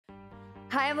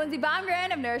Hi, I'm Lindsey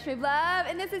Baumgren of Nourish Me Love,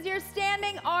 and this is your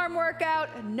standing arm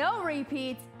workout, no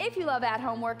repeats. If you love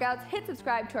at-home workouts, hit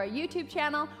subscribe to our YouTube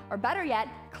channel, or better yet,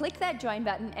 click that join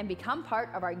button and become part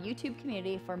of our YouTube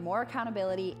community for more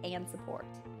accountability and support.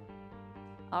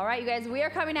 All right, you guys, we are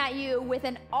coming at you with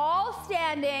an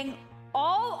all-standing,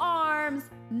 all arms,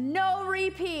 no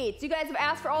repeats. You guys have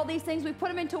asked for all these things. We put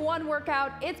them into one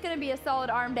workout. It's gonna be a solid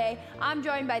arm day. I'm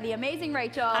joined by the amazing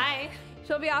Rachel. Hi.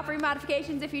 She'll be offering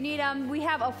modifications if you need them. We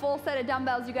have a full set of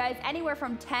dumbbells, you guys, anywhere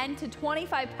from 10 to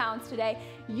 25 pounds today.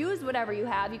 Use whatever you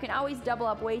have. You can always double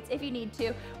up weights if you need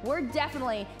to. We're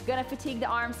definitely gonna fatigue the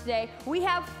arms today. We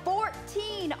have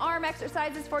 14 arm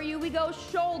exercises for you. We go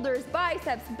shoulders,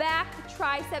 biceps, back,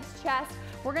 triceps, chest.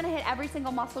 We're gonna hit every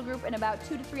single muscle group in about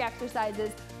 2 to 3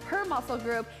 exercises per muscle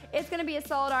group. It's gonna be a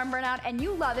solid arm burnout, and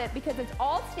you love it because it's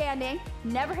all standing,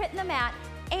 never hitting the mat,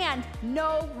 and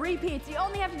no repeats. You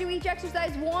only have to do each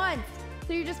exercise once.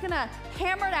 So you're just gonna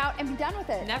hammer it out and be done with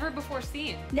it. Never before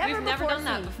seen. We've never done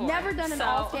that before. Never done an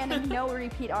all-standing, no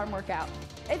repeat arm workout.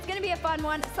 It's gonna be a fun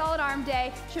one, solid arm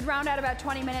day. Should round out about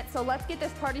 20 minutes. So let's get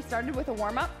this party started with a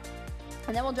warm-up,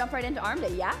 and then we'll jump right into arm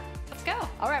day, yeah? Let's go.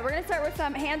 All right, we're gonna start with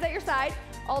some hands at your side,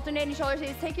 alternating shoulders. So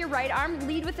you take your right arm,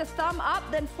 lead with the thumb up,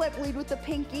 then flip, lead with the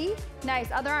pinky. Nice,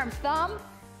 other arm, thumb,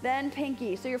 then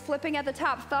pinky. So you're flipping at the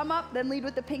top, thumb up, then lead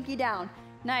with the pinky down.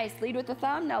 Nice, lead with the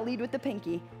thumb, now lead with the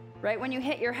pinky. Right when you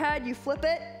hit your head, you flip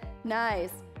it.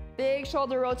 Nice, big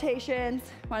shoulder rotations.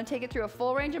 Wanna take it through a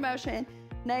full range of motion.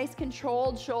 Nice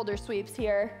controlled shoulder sweeps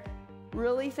here.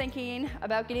 Really thinking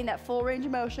about getting that full range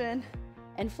of motion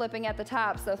and flipping at the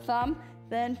top. So thumb,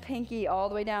 then pinky, all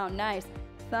the way down. Nice,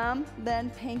 thumb, then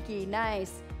pinky,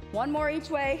 nice. One more each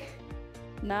way.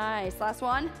 Nice, last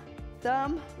one.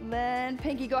 Thumb, then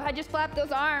pinky. Go ahead, just flap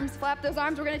those arms. Flap those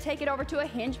arms. We're gonna take it over to a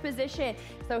hinge position.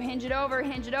 So hinge it over,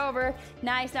 hinge it over.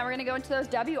 Nice, now we're gonna go into those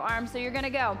W arms. So you're gonna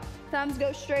go, thumbs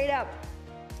go straight up.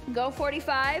 Go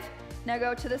 45, now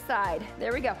go to the side.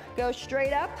 There we go. Go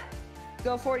straight up,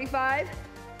 go 45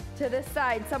 to the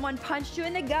side. Someone punched you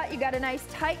in the gut. You got a nice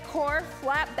tight core,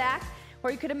 flat back,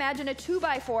 or you could imagine a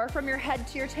 2x4 from your head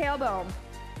to your tailbone.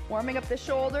 Warming up the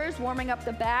shoulders, warming up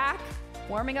the back,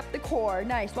 warming up the core.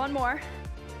 Nice, one more.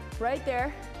 Right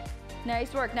there.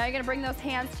 Nice work. Now you're gonna bring those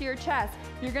hands to your chest.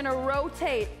 You're gonna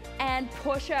rotate and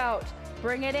push out.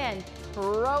 Bring it in.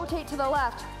 Rotate to the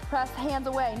left. Press hands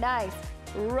away. Nice.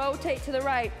 Rotate to the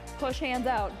right. Push hands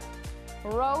out.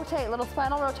 Rotate. Little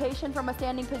spinal rotation from a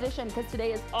standing position because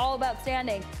today is all about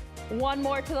standing. One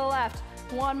more to the left.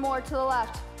 One more to the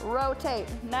left. Rotate.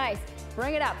 Nice.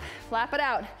 Bring it up. Flap it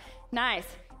out. Nice.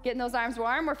 Getting those arms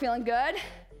warm. We're feeling good.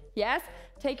 Yes,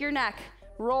 take your neck,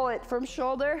 roll it from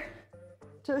shoulder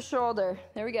to shoulder.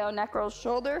 There we go, neck rolls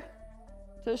shoulder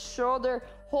to shoulder.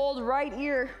 Hold right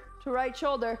ear to right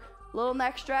shoulder. Little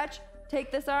neck stretch,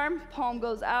 take this arm, palm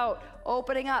goes out.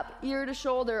 Opening up, ear to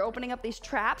shoulder, opening up these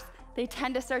traps. They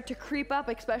tend to start to creep up,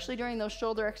 especially during those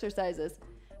shoulder exercises.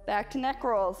 Back to neck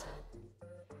rolls.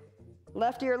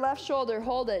 Left ear, left shoulder,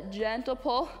 hold it, gentle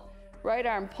pull. Right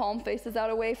arm, palm faces out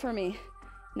away from me.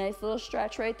 Nice little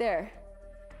stretch right there.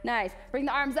 Nice, bring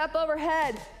the arms up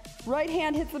overhead. Right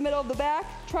hand hits the middle of the back.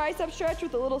 Tricep stretch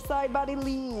with a little side body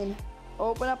lean.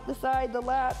 Open up the side, the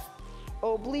lats,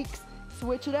 obliques,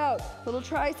 switch it out. Little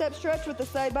tricep stretch with the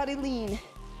side body lean.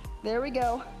 There we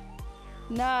go.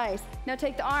 Nice, now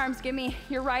take the arms, give me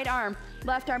your right arm.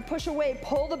 Left arm, push away,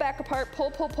 pull the back apart, pull,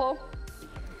 pull, pull.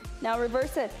 Now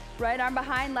reverse it. Right arm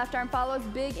behind, left arm follows.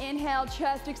 Big inhale,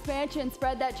 chest expansion,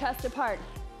 spread that chest apart.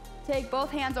 Take both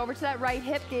hands over to that right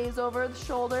hip, gaze over the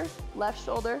shoulder, left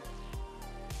shoulder.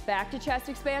 Back to chest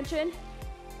expansion.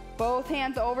 Both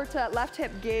hands over to that left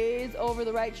hip, gaze over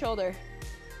the right shoulder.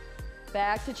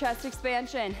 Back to chest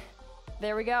expansion.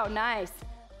 There we go, nice.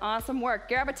 Awesome work.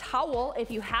 Grab a towel if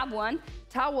you have one.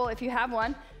 Towel if you have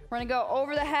one. We're gonna go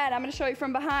over the head. I'm gonna show you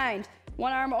from behind.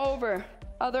 One arm over,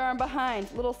 other arm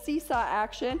behind. Little seesaw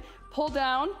action. Pull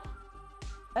down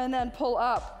and then pull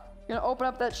up. You're gonna open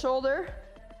up that shoulder.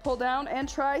 Pull down and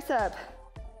tricep,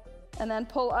 and then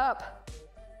pull up.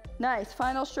 Nice,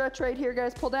 final stretch right here,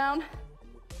 guys. Pull down,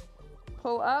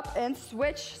 pull up, and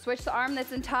switch. Switch the arm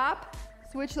that's in top,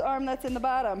 switch the arm that's in the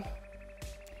bottom.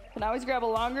 You can always grab a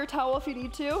longer towel if you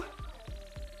need to.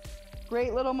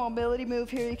 Great little mobility move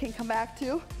here you can come back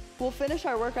to. We'll finish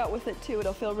our workout with it too.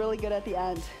 It'll feel really good at the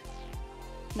end.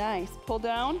 Nice, pull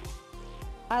down.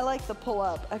 I like the pull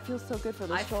up. I feel so good for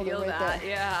this shoulder right there. I feel that,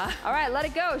 yeah. All right, let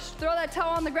it go. Throw that towel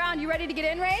on the ground. You ready to get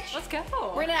in, Rach? Let's go.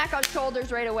 We're gonna knock out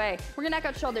shoulders right away. We're gonna knock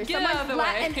out shoulders. Get out of the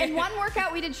way. In one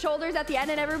workout, we did shoulders at the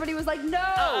end and everybody was like,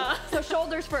 no. So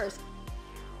shoulders first.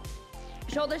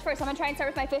 Shoulders first. I'm gonna try and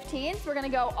start with my 15s. We're gonna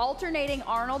go alternating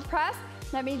Arnold press.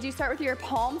 That means you start with your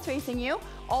palms facing you,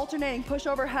 alternating push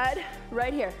overhead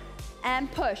right here, and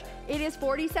push. It is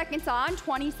 40 seconds on,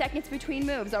 20 seconds between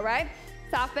moves, all right?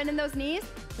 Soft bend in those knees,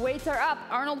 weights are up,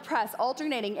 Arnold press,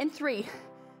 alternating in 3,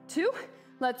 2,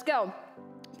 let's go.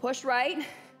 Push right,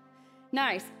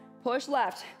 nice, push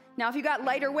left. Now if you got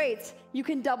lighter weights, you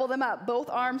can double them up. Both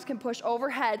arms can push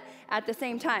overhead at the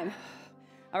same time,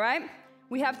 all right?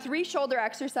 We have 3 shoulder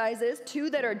exercises, 2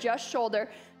 that are just shoulder.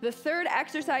 The third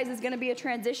exercise is gonna be a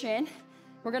transition.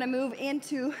 We're gonna move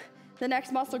into the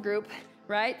next muscle group,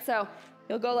 right? So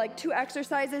you'll go like 2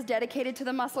 exercises dedicated to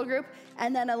the muscle group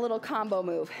and then a little combo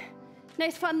move.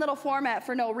 Nice fun little format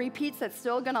for no repeats that's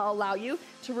still gonna allow you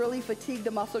to really fatigue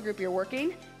the muscle group you're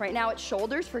working. Right now it's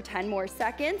shoulders for 10 more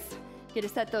seconds. Get to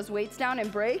set those weights down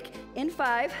and break in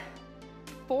 5,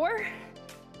 4,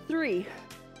 3,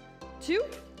 2,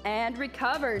 and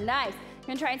recover. Nice. You're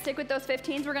gonna try and stick with those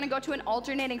 15s. We're gonna go to an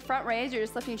alternating front raise. You're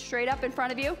just lifting straight up in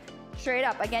front of you, straight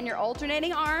up. Again, you're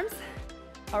alternating arms.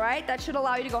 All right, that should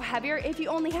allow you to go heavier. If you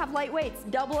only have light weights,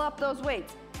 double up those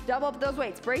weights. Double up those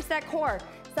weights. Brace that core.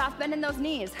 Soft bend in those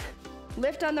knees.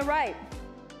 Lift on the right.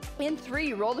 In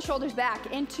 3, roll the shoulders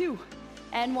back. In 2,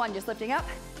 and 1, just lifting up.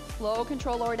 Slow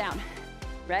control, lower down,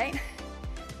 right?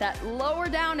 That lower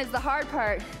down is the hard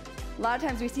part. A lot of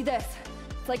times we see this.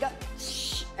 It's like a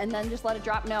shh, and then just let it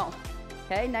drop, no.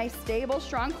 Okay, nice, stable,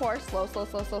 strong core. Slow, slow,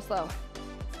 slow, slow, slow.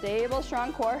 Stable,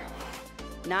 strong core.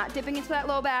 Not dipping into that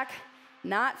low back.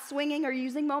 Not swinging or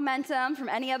using momentum from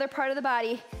any other part of the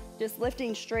body. Just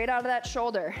lifting straight out of that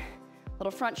shoulder.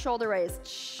 Little front shoulder raise.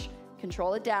 Shh,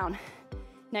 control it down.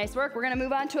 Nice work. We're gonna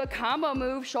move on to a combo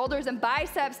move. Shoulders and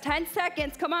biceps, 10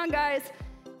 seconds. Come on, guys.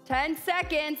 10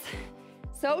 seconds.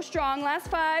 So strong. Last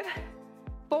 5,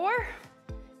 4,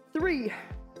 3,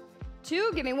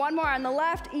 2. Give me 1 more on the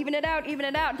left. Even it out, even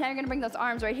it out. Now you're gonna bring those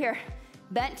arms right here.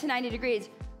 Bent to 90 degrees.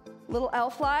 Little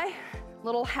L-fly,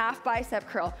 little half bicep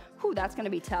curl. Whew, that's gonna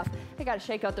be tough. I gotta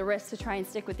shake out the wrists to try and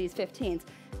stick with these 15s.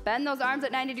 Bend those arms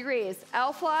at 90 degrees.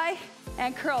 L-fly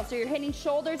and curl. So you're hitting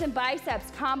shoulders and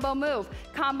biceps. Combo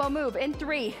move in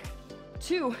 3,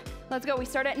 2, let's go. We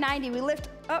start at 90, we lift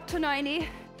up to 90,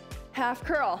 half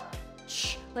curl.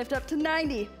 Shh, lift up to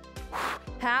 90,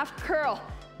 half curl.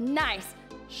 Nice.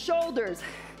 Shoulders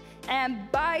and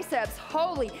biceps.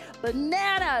 Holy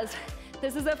bananas.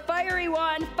 This is a fiery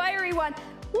one, fiery one.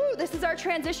 Woo, this is our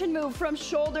transition move from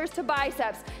shoulders to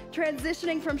biceps.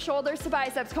 Transitioning from shoulders to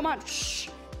biceps. Come on, shh,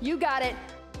 you got it.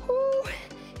 Woo,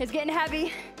 it's getting heavy.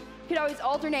 You could always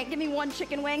alternate. Give me 1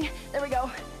 chicken wing. There we go.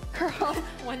 Curl.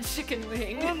 1 chicken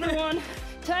wing. Another one.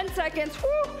 10 seconds.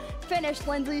 Woo, finished,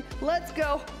 Lindsay. Let's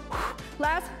go. Woo.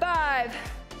 Last 5,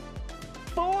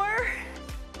 4,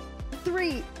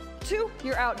 3, 2,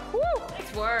 you're out. Woo.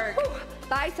 Nice work. Woo.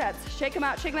 Biceps, shake them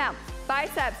out, shake them out.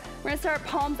 Biceps, we're gonna start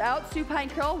palms out, supine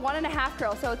curl, 1.5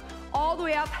 curl. So it's all the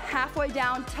way up, halfway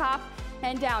down, top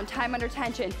and down, time under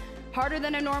tension. Harder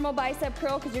than a normal bicep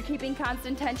curl because you're keeping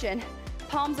constant tension.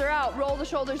 Palms are out, roll the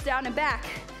shoulders down and back.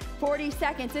 40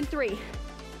 seconds in 3,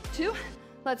 2,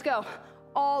 let's go.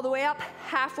 All the way up,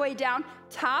 halfway down,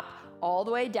 top, all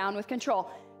the way down with control.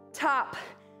 Top,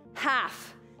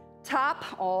 half, top,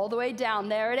 all the way down,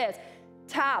 there it is.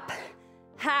 Top,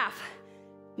 half,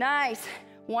 nice.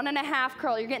 1.5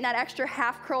 curl, you're getting that extra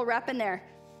half curl rep in there.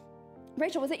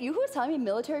 Rachel, was it you who was telling me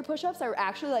military push-ups are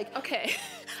actually like... Okay,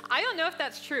 I don't know if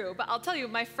that's true, but I'll tell you,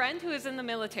 my friend who is in the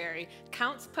military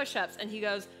counts push-ups and he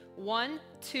goes 1,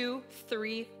 2,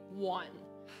 3, 1.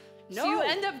 No. So you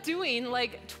end up doing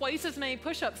like twice as many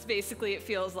push-ups basically, it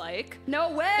feels like.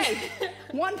 No way.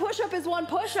 1 push-up is 1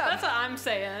 push-up. That's what I'm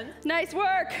saying. Nice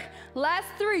work. Last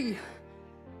 3,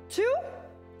 2,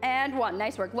 and 1.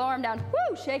 Nice work. Lower arm down.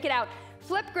 Woo, shake it out.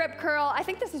 Flip grip curl. I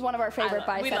think this is one of our favorite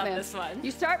bicep moves. We love this one.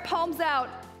 You start palms out,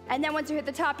 and then once you hit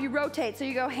the top, you rotate. So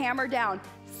you go hammer down.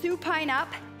 Supine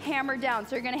up, hammer down.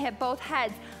 So you're gonna hit both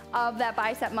heads of that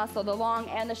bicep muscle, the long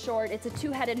and the short. It's a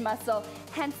 2-headed muscle,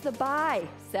 hence the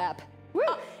bicep. Woo.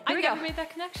 I never made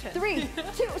that connection. 3,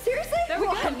 2, seriously? There we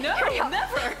go. No,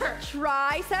 never.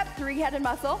 Tricep, 3-headed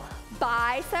muscle.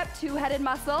 Bicep, 2-headed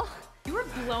muscle. You are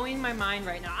blowing my mind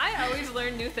right now. I always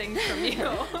learn new things from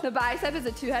you. The bicep is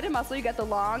a 2-headed muscle. You got the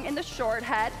long and the short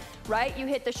head, right? You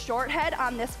hit the short head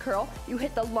on this curl. You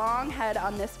hit the long head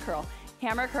on this curl.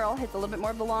 Hammer curl hits a little bit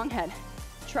more of the long head.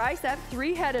 Tricep,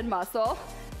 3-headed muscle.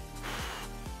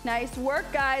 Nice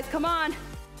work, guys. Come on.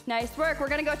 Nice work. We're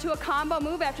gonna go to a combo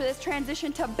move after this,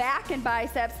 transition to back and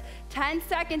biceps. 10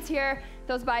 seconds here.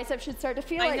 Those biceps should start to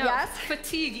feel it, yes?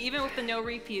 Fatigue, even with the no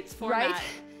repeats format. Right?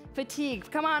 Fatigue.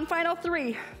 Come on, final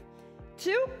 3,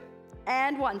 2,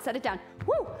 and 1. Set it down.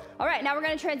 Woo! All right, now we're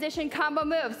gonna transition combo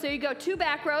moves. So you go 2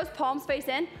 back rows, palms face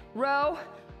in, row,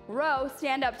 row,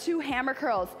 stand up, 2 hammer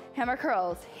curls,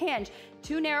 hinge,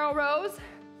 2 narrow rows,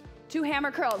 2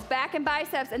 hammer curls, back and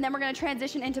biceps, and then we're gonna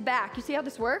transition into back. You see how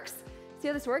this works? See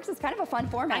how this works? It's kind of a fun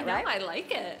format, right? I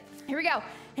like it. Here we go.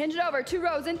 Hinge it over, 2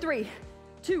 rows in 3,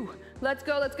 2, let's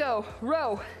go, let's go.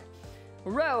 Row,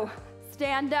 row,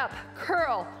 stand up,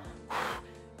 curl.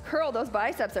 Curl, those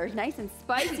biceps are nice and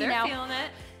spicy They're now. feeling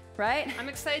it. Right? I'm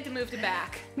excited to move to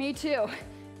back. Me too.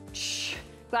 Shh.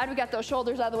 Glad we got those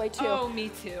shoulders out of the way too. Oh, me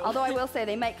too. Although I will say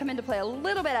they might come into play a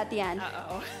little bit at the end.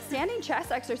 Uh-oh. Standing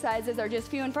chest exercises are just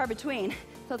few and far between.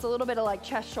 So it's a little bit of like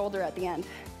chest shoulder at the end.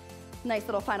 Nice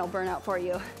little final burnout for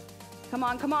you. Come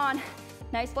on, come on.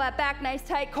 Nice flat back, nice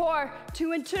tight core.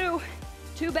 2 and 2.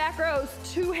 2 back rows,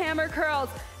 2 hammer curls.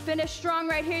 Finish strong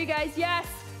right here, you guys. Yes,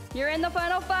 you're in the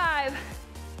final 5,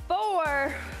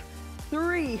 4,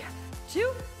 3,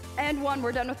 2, and 1.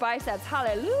 We're done with biceps.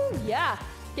 Hallelujah.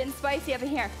 Getting spicy up in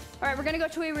here. All right, we're gonna go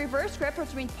to a reverse grip,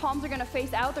 which means palms are gonna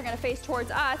face out, they're gonna face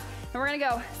towards us, and we're gonna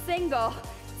go single,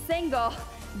 single,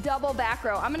 double back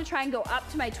row. I'm gonna try and go up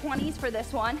to my 20s for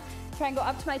this one. Try and go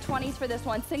up to my 20s for this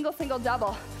one. Single, single,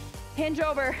 double. Hinge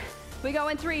over. We go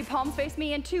in 3, palms face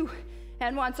me in 2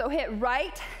 and 1. So hit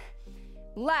right,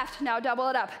 left. Now double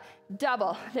it up.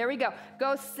 Double. There we go.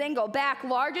 Go single, back,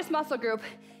 largest muscle group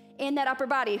in that upper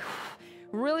body.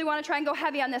 Really want to try and go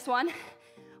heavy on this one.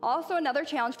 Also, another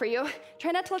challenge for you, try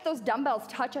not to let those dumbbells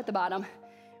touch at the bottom,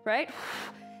 right?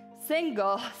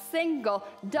 Single, single,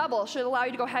 double should allow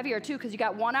you to go heavier too, because you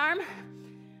got one arm,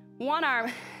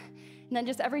 and then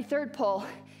just every third pull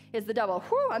is the double.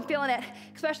 Woo, I'm feeling it,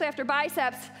 especially after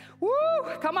biceps. Woo,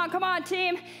 come on,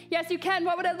 team. Yes, you can.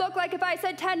 What would it look like if I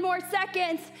said 10 more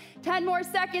seconds? 10 more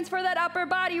seconds for that upper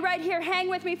body right here. Hang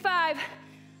with me. 5,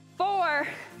 4,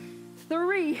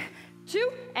 3,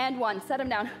 2, and 1. Set them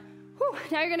down. Whew.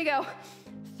 Now you're gonna go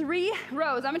 3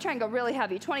 rows. I'm gonna try and go really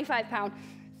heavy, 25 pound.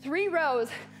 3 rows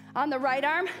on the right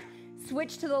arm,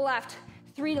 switch to the left,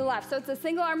 3 to the left. So it's a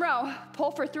single arm row,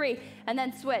 pull for 3, and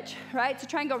then switch, right? So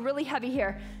try and go really heavy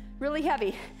here, really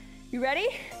heavy. You ready?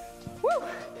 Woo!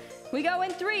 We go in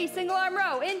 3, single arm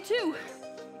row, in 2,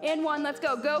 in 1, let's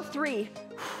go. Go 3,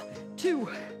 2,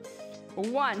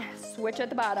 1, switch at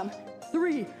the bottom,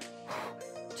 3,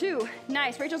 2,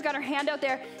 nice. Rachel's got her hand out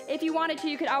there. If you wanted to,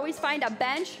 you could always find a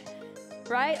bench,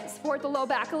 right? Support the low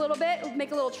back a little bit,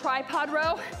 make a little tripod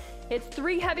row. It's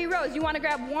 3 heavy rows. You wanna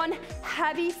grab 1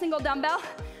 heavy single dumbbell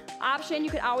option.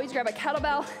 You could always grab a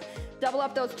kettlebell, double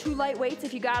up those 2 light weights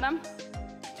if you got them.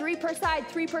 3 per side,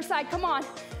 3 per side, come on.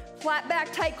 Flat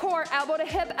back, tight core, elbow to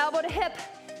hip, elbow to hip.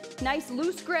 Nice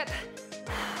loose grip.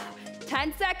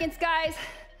 10 seconds, guys.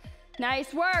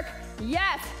 Nice work.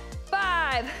 Yes,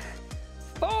 5,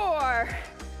 4,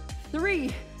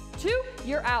 3, 2,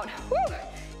 you're out. Woo.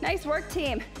 Nice work,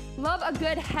 team. Love a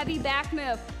good heavy back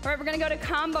move. All right, we're gonna go to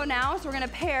combo now. So we're gonna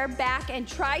pair back and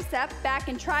tricep, back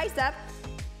and tricep.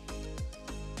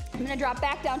 I'm gonna drop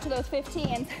back down to those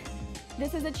 15s.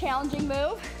 This is a challenging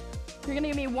move. You're gonna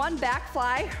give me 1 back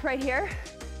fly right here.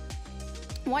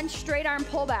 1 straight arm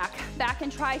pull back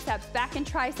and triceps, back and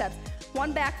triceps.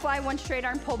 1 back fly, 1 straight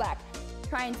arm pull back.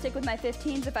 Try and stick with my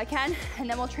 15s if I can, and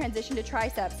then we'll transition to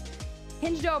triceps.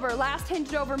 Hinged over, last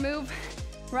hinged over move.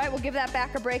 Right, we'll give that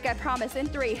back a break, I promise. In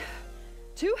 3,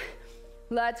 2,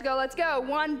 let's go, let's go.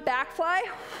 1 back fly,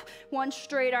 1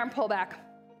 straight arm pull back.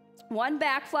 1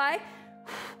 back fly,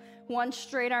 1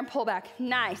 straight arm pull back.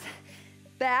 Nice.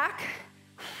 Back,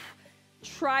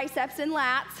 triceps and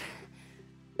lats.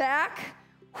 Back,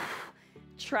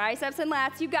 triceps and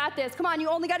lats. You got this. Come on, you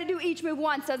only got to do each move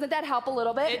once. Doesn't that help a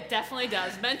little bit? It definitely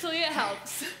does. Mentally, it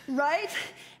helps. Right?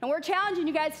 And we're challenging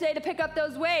you guys today to pick up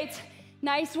those weights.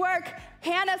 Nice work.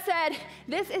 Hannah said,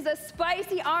 this is a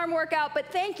spicy arm workout, but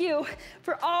thank you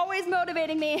for always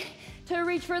motivating me to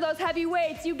reach for those heavy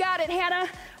weights. You got it, Hannah.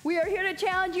 We are here to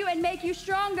challenge you and make you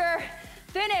stronger.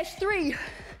 Finish. 3,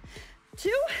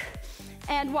 2,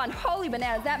 and 1. Holy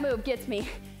bananas, that move gets me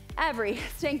every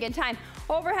stinking time.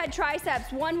 Overhead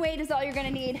triceps, 1 weight is all you're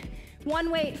gonna need. 1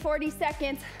 weight, 40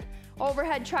 seconds,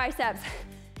 overhead triceps.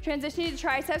 Transitioning to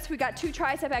triceps, we got 2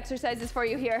 tricep exercises for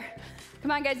you here. Come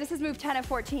on, guys, this is move 10 of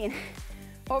 14.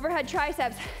 Overhead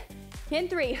triceps, in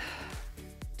 3,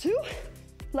 2,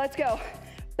 let's go.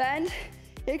 Bend,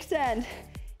 extend,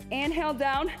 inhale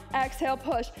down, exhale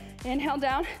push. Inhale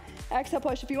down, exhale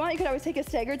push. If you want, you could always take a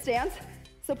staggered stance.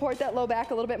 Support that low back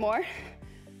a little bit more.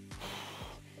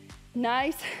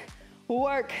 Nice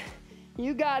work.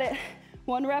 You got it.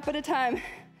 1 rep at a time.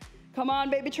 Come on,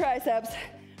 baby triceps.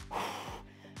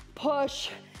 Push.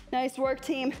 Nice work,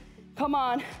 team. Come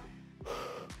on.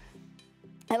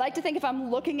 I like to think if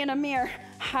I'm looking in a mirror,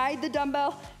 hide the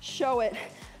dumbbell, show it.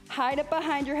 Hide it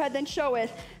behind your head, then show it.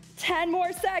 10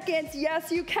 more seconds.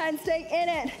 Yes, you can. Stay in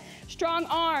it. Strong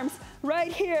arms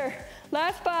right here.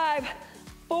 Last 5,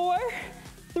 4,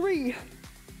 3,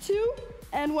 2,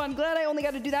 and 1. Glad I only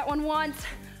got to do that one once.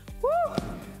 Woo!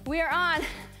 We are on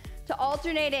to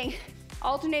alternating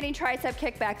tricep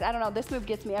kickbacks. I don't know, this move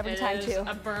gets me every time too. It is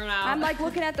a burnout. I'm like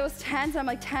looking at those 10s, I'm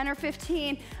like 10 or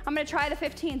 15. I'm gonna try the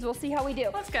 15s, we'll see how we do.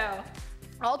 Let's go.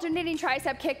 Alternating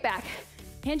tricep kickback.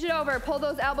 Hinge it over, pull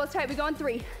those elbows tight. We go in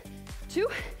 3, 2,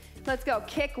 let's go.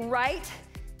 Kick right,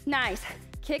 nice.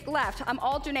 Kick left. I'm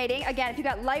alternating. Again, if you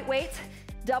got light weights,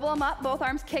 double them up, both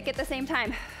arms kick at the same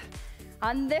time.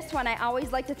 On this one, I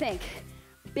always like to think,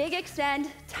 big extend,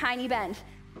 tiny bend.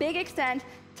 Big extend,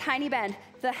 tiny bend.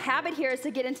 The habit here is to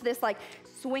get into this like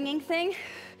swinging thing,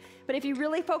 but if you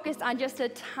really focus on just a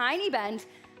tiny bend,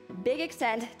 big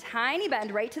extend, tiny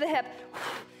bend right to the hip,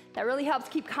 that really helps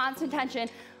keep constant tension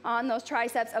on those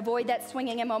triceps, avoid that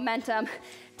swinging and momentum.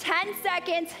 10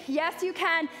 seconds, yes you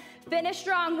can. Finish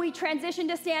strong, we transition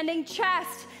to standing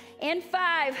chest in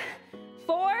 5,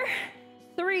 4,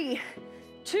 3,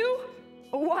 2,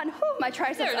 1. Whew, my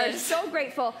triceps are so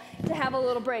grateful to have a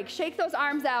little break. Shake those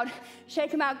arms out, shake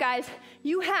them out, guys.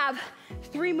 You have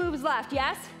 3 moves left,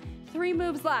 yes? 3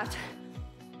 moves left.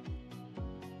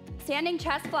 Standing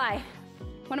chest fly,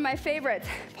 one of my favorites.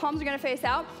 Palms are gonna face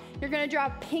out. You're gonna draw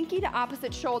pinky to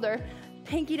opposite shoulder,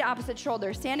 pinky to opposite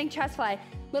shoulder. Standing chest fly,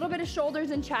 little bit of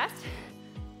shoulders and chest.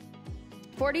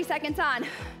 40 seconds on.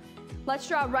 Let's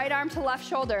draw right arm to left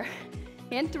shoulder.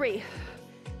 In 3,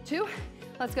 2,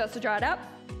 let's go. So draw it up.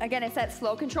 Again, it's that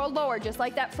slow controlled lower, just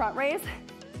like that front raise.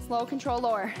 Slow controlled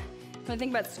lower. So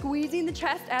think about squeezing the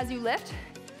chest as you lift.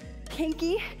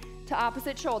 Pinky to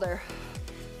opposite shoulder.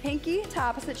 Pinky to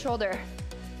opposite shoulder.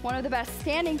 One of the best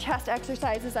standing chest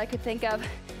exercises I could think of.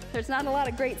 There's not a lot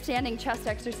of great standing chest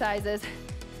exercises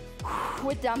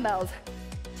with dumbbells.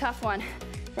 Tough one,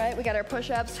 right? We got our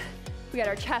push-ups, we got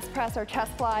our chest press, our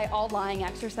chest fly, all lying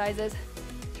exercises.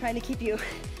 Trying to keep you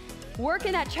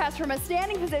working that chest from a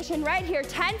standing position right here.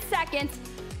 10 seconds.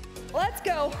 Let's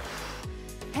go.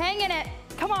 Hang in it.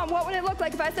 Come on, what would it look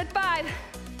like if I said 5,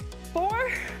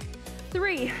 4,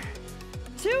 3,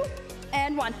 2,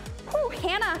 and 1. Whew,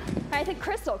 Hannah, I think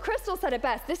Crystal said it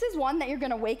best. This is one that you're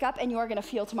gonna wake up and you are gonna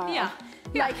feel tomorrow. Yeah.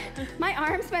 Like my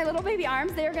arms, my little baby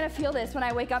arms, they're gonna feel this when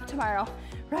I wake up tomorrow,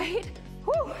 right?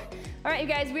 Whew. All right, you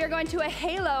guys, we are going to a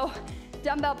halo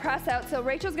dumbbell press out. So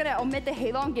Rachel's gonna omit the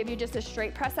halo and give you just a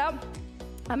straight press out.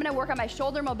 I'm gonna work on my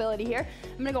shoulder mobility here.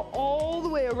 I'm gonna go all the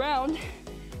way around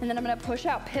and then I'm gonna push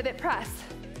out, pivot press.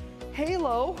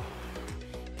 Halo,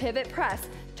 pivot press.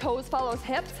 Toes follows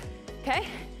hips, okay?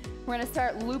 We're gonna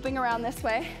start looping around this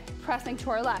way, pressing to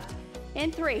our left.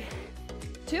 In 3,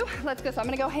 2, let's go. So I'm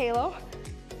gonna go halo,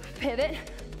 pivot,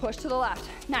 push to the left.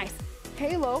 Nice.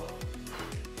 Halo,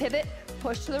 pivot,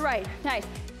 push to the right. Nice.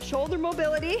 Shoulder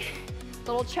mobility,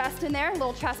 little chest in there,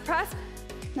 little chest press.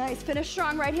 Nice, finish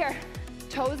strong right here.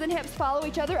 Toes and hips follow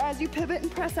each other as you pivot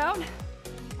and press out.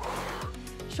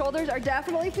 Shoulders are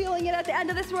definitely feeling it at the end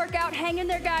of this workout. Hang in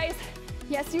there, guys.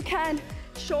 Yes, you can.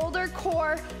 Shoulder,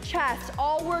 core, chest,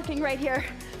 all working right here.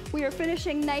 We are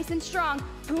finishing nice and strong.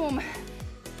 Boom.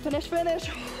 Finish, finish.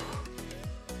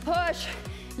 Push.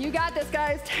 You got this,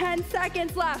 guys. 10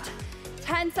 seconds left.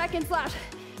 10 seconds left.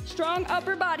 Strong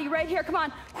upper body right here. Come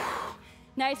on.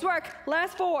 Nice work.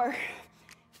 Last 4,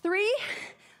 3,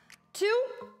 2,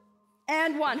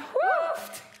 and 1. Woo!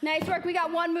 Nice work. We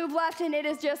got 1 move left, and it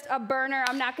is just a burner.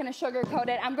 I'm not going to sugarcoat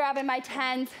it. I'm grabbing my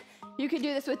 10s. You could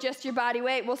do this with just your body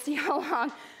weight. We'll see how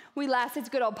long we last. It's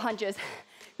good old punches.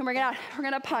 And we're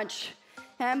gonna punch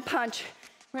and punch.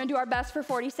 We're gonna do our best for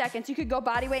 40 seconds. You could go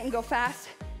body weight and go fast.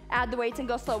 Add the weights and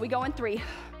go slow. We go in 3,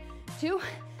 2,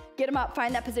 get them up.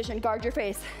 Find that position. Guard your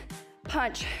face.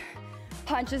 Punch,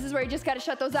 punch. This is where you just gotta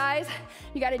shut those eyes.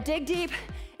 You gotta dig deep.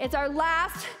 It's our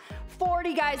last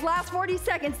 40, guys. Last 40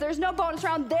 seconds. There's no bonus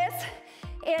round. This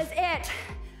is it.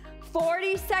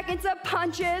 40 seconds of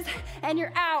punches and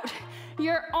you're out.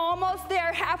 You're almost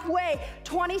there, halfway.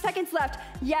 20 seconds left.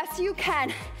 Yes, you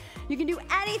can. You can do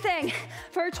anything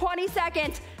for 20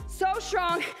 seconds. So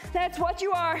strong. That's what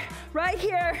you are right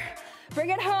here. Bring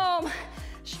it home.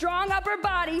 Strong upper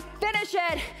body. Finish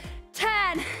it.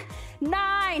 10,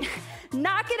 9,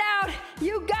 knock it out.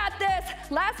 You got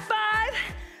this. Last 5,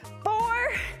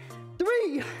 4,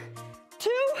 3, 2,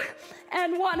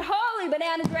 and 1. Holy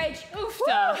bananas, Rach.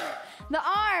 Oofta. The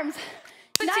arms.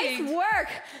 Fatigue. Nice work.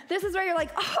 This is where you're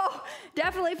like, oh,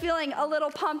 definitely feeling a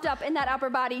little pumped up in that upper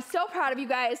body. So proud of you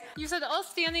guys. You said all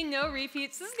standing, no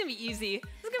repeats. This is gonna be easy.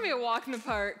 This is gonna be a walk in the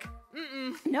park.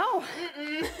 No.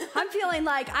 I'm feeling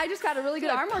like I just got a really good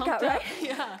arm workout, right?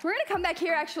 Yeah. We're gonna come back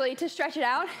here actually to stretch it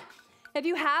out. If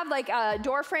you have like a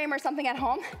door frame or something at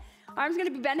home, arm's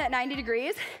gonna be bent at 90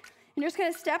 degrees. And you're just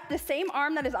gonna step the same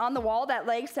arm that is on the wall, that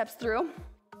leg steps through.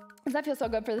 Does that feel so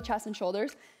good for the chest and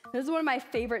shoulders? This is one of my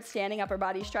favorite standing upper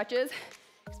body stretches,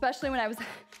 especially when I was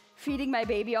feeding my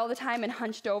baby all the time and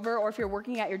hunched over, or if you're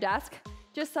working at your desk.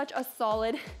 Just such a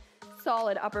solid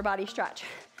upper body stretch.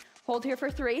 Hold here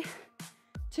for 3,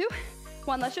 2,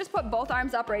 1. Let's just put both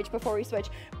arms up, Rach, before we switch.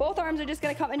 Both arms are just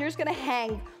gonna come and you're just gonna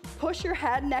hang. Push your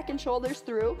head, neck, and shoulders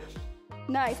through.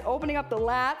 Nice, opening up the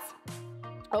lats,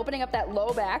 opening up that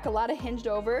low back, a lot of hinged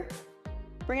over.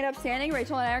 Bring it up standing.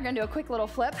 Rachel and I are gonna do a quick little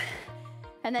flip.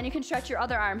 And then you can stretch your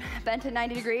other arm, bent at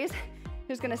 90 degrees. You're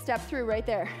just gonna step through right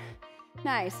there.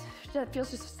 Nice, that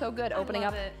feels just so good, opening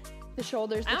up the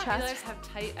shoulders, the chest. I don't realize how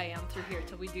tight I am through here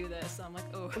till we do this. So I'm like,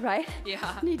 oh. Right?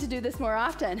 Yeah. Need to do this more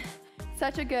often.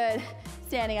 Such a good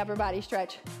standing upper body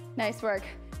stretch. Nice work.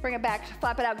 Bring it back,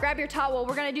 flap it out. Grab your towel.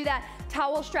 We're gonna do that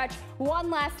towel stretch one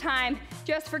last time,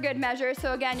 just for good measure.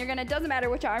 So again, it doesn't matter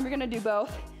which arm, you're gonna do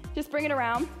both. Just bring it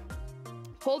around,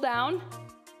 pull down,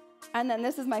 and then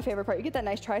this is my favorite part. You get that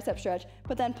nice tricep stretch,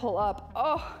 but then pull up.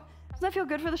 Oh, doesn't that feel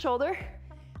good for the shoulder?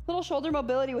 Little shoulder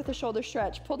mobility with the shoulder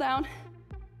stretch. Pull down.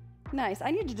 Nice.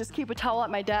 I need to just keep a towel at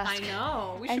my desk. I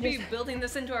know. We should be building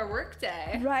this into our work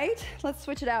day. Right? Let's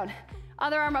switch it out.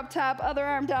 Other arm up top, other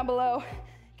arm down below.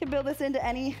 You can build this into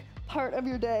any part of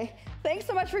your day. Thanks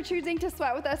so much for choosing to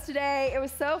sweat with us today. It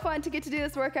was so fun to get to do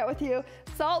this workout with you.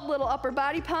 Solid little upper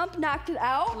body pump, knocked it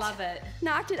out. Love it.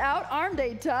 Knocked it out, arm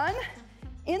day done.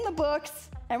 In the books,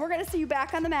 and we're gonna see you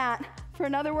back on the mat for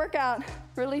another workout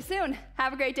really soon.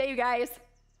 Have a great day, you guys.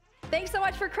 Thanks so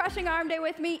much for crushing arm day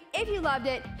with me. If you loved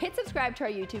it, hit subscribe to our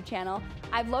YouTube channel.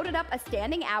 I've loaded up a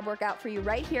standing ab workout for you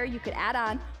right here you could add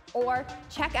on, or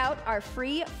check out our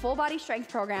free full body strength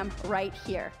program right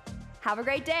here. Have a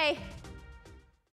great day.